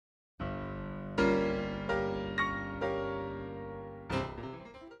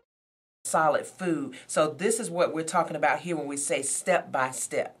solid food. So this is what we're talking about here when we say step by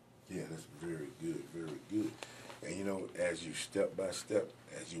step. Yeah, that's very good, very good. And you know, as you step by step,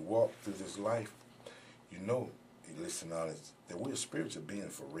 as you walk through this life, you know, listen on this, that we're a spiritual being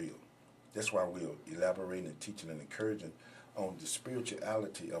for real. That's why we're elaborating and teaching and encouraging on the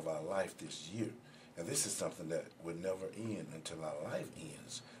spirituality of our life this year. And this is something that will never end until our life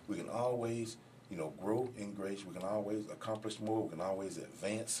ends. We can always, you know, grow in grace. We can always accomplish more. We can always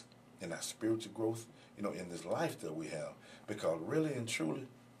advance in our spiritual growth, you know, in this life that we have. Because really and truly,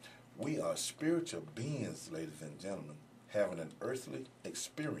 we are spiritual beings, ladies and gentlemen, having an earthly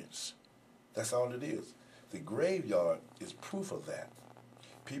experience. That's all it is. The graveyard is proof of that.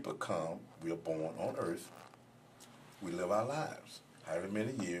 People come, we are born on earth, we live our lives, however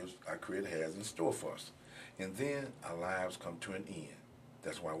many years our Creator has in store for us. And then our lives come to an end.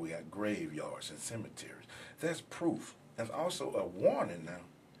 That's why we got graveyards and cemeteries. That's proof. That's also a warning now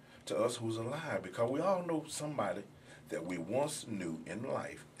to us who's alive, because we all know somebody that we once knew in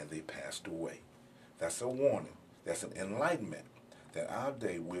life and they passed away. That's a warning. That's an enlightenment that our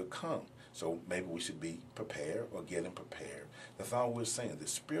day will come. So maybe we should be prepared or getting prepared. That's all we're saying. The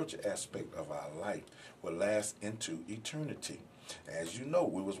spiritual aspect of our life will last into eternity. As you know,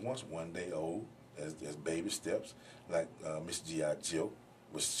 we was once one day old, as baby steps, like Miss G.I. Jill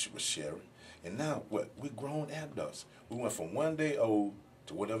was sharing. And now, what? We're grown adults. We went from one day old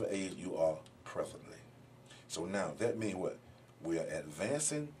to whatever age you are presently. So now, that means what? We are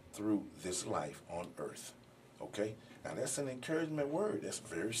advancing through this life on earth. Okay? Now, that's an encouragement word. That's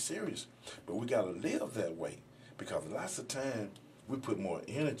very serious. But we got to live that way, because lots of times we put more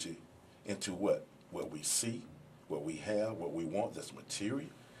energy into what we see, what we have, what we want that's material.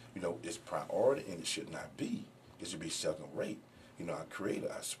 You know, it's priority, and it should not be. It should be second rate. You know, our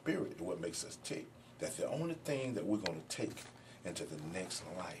Creator, our spirit, is what makes us tick. That's the only thing that we're going to take into the next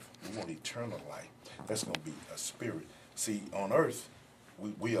life. We want eternal life. That's going to be a spirit. See, on earth,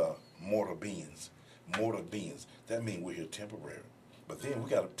 we are mortal beings. Mortal beings. That means we're here temporary. But then we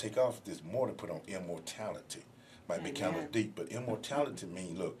got to take off this mortal and put on immortality. Might be kind of deep, but immortality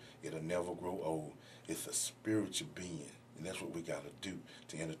means, look, it'll never grow old. It's a spiritual being. And that's what we got to do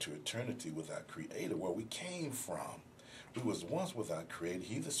to enter to eternity with our Creator, where we came from. We was once with our Creator.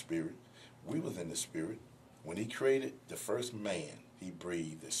 He's the spirit. We was in the spirit. When He created the first man, He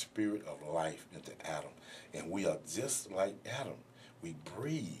breathed the spirit of life into Adam. And we are just like Adam. We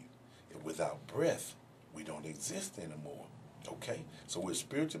breathe. And without breath, we don't exist anymore. Okay? So we're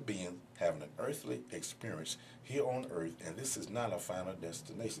spiritual beings having an earthly experience here on earth, and this is not a final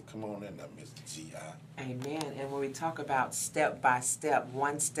destination. Come on in now, Ms. G.I. Amen. And when we talk about step by step,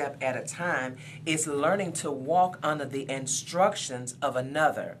 one step at a time, it's learning to walk under the instructions of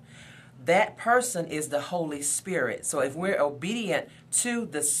another. That person is the Holy Spirit. So if we're obedient to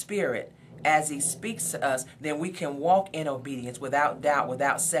the Spirit as He speaks to us, then we can walk in obedience without doubt,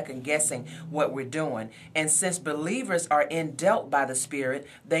 without second guessing what we're doing. And since believers are indwelt by the Spirit,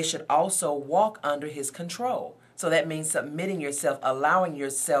 they should also walk under His control. So that means submitting yourself, allowing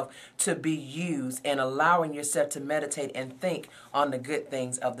yourself to be used, and allowing yourself to meditate and think on the good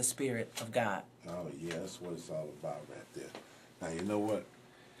things of the Spirit of God. Oh, yeah, that's what it's all about right there. Now, you know what?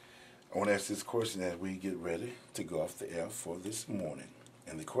 I want to ask this question as we get ready to go off the air for this morning.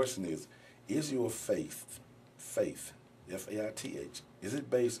 And the question is your faith, F-A-I-T-H, is it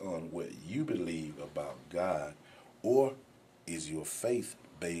based on what you believe about God, or is your faith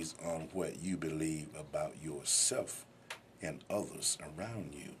based on what you believe about yourself and others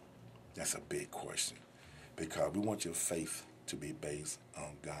around you? That's a big question, because we want your faith to be based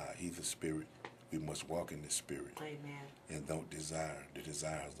on God. He's the Spirit. We must walk in the Spirit. Amen. And don't desire the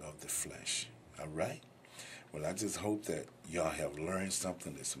desires of the flesh. All right? Well, I just hope that y'all have learned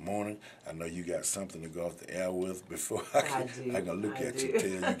something this morning. I know you got something to go off the air with before I can look at you,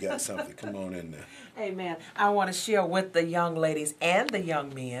 tell you got something. Come on in there. Amen. I want to share with the young ladies and the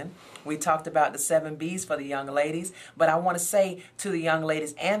young men. We talked about the 7 B's for the young ladies, but I want to say to the young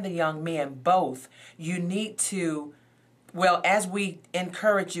ladies and the young men both, you need to, well, as we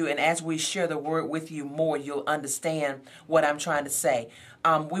encourage you and as we share the word with you more, you'll understand what I'm trying to say.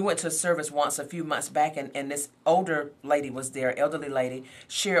 We went to a service once a few months back, and this older lady was there, elderly lady,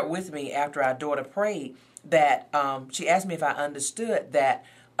 shared with me after our daughter prayed that she asked me if I understood that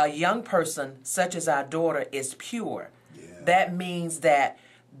a young person such as our daughter is pure. Yeah. That means that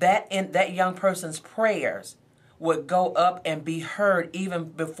young person's prayers would go up and be heard even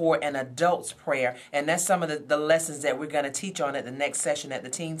before an adult's prayer. And that's some of the lessons that we're going to teach on at the next session at the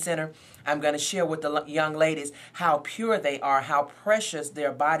Teen Center. I'm going to share with the young ladies how pure they are, how precious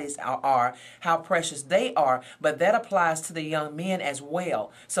their bodies are, how precious they are. But that applies to the young men as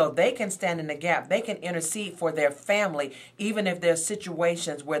well. So they can stand in the gap. They can intercede for their family, even if there's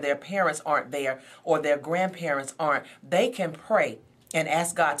situations where their parents aren't there or their grandparents aren't. They can pray and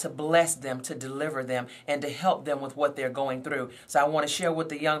ask God to bless them, to deliver them, and to help them with what they're going through. So I want to share with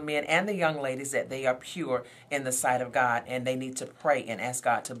the young men and the young ladies that they are pure in the sight of God, and they need to pray and ask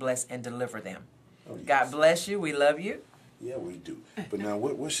God to bless and deliver them. Oh, yes. God bless you. We love you. Yeah, we do. But now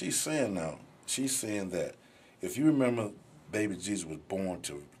what she's saying now, she's saying that if you remember baby Jesus was born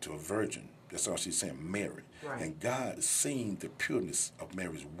to a virgin, that's all she's saying, Mary. Right. And God seen the pureness of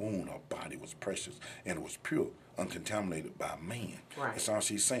Mary's womb. Her body was precious and it was pure, uncontaminated by man. Right. That's all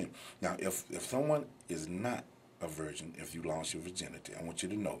she's saying. Now, if someone is not a virgin, if you lost your virginity, I want you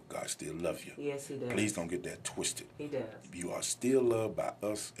to know God still loves you. Yes, he does. Please don't get that twisted. He does. You are still loved by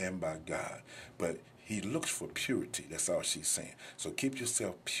us and by God. But he looks for purity. That's all she's saying. So keep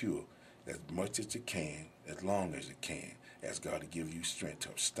yourself pure as much as you can, as long as you can. Ask God to give you strength to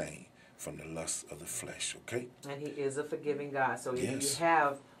abstain from the lust of the flesh, okay? And he is a forgiving God. So if Yes. you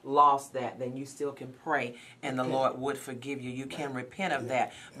have lost that, then you still can pray and the Lord would forgive you. You can repent of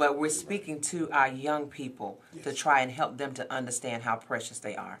that. But we're speaking to our young people to try and help them to understand how precious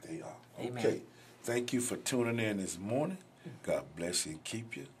they are. They are. Amen. Okay. Thank you for tuning in this morning. God bless you and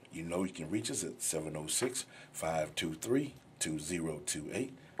keep you. You know you can reach us at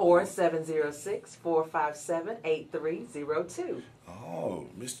 706-523-2028. Or 706-457-8302. Oh,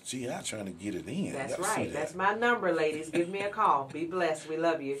 Miss G.I. trying to get it in. That's Y'all right. see That's that? my number, ladies. Give me a call. Be blessed. We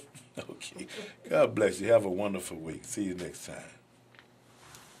love you. Okay. God bless you. Have a wonderful week. See you next time.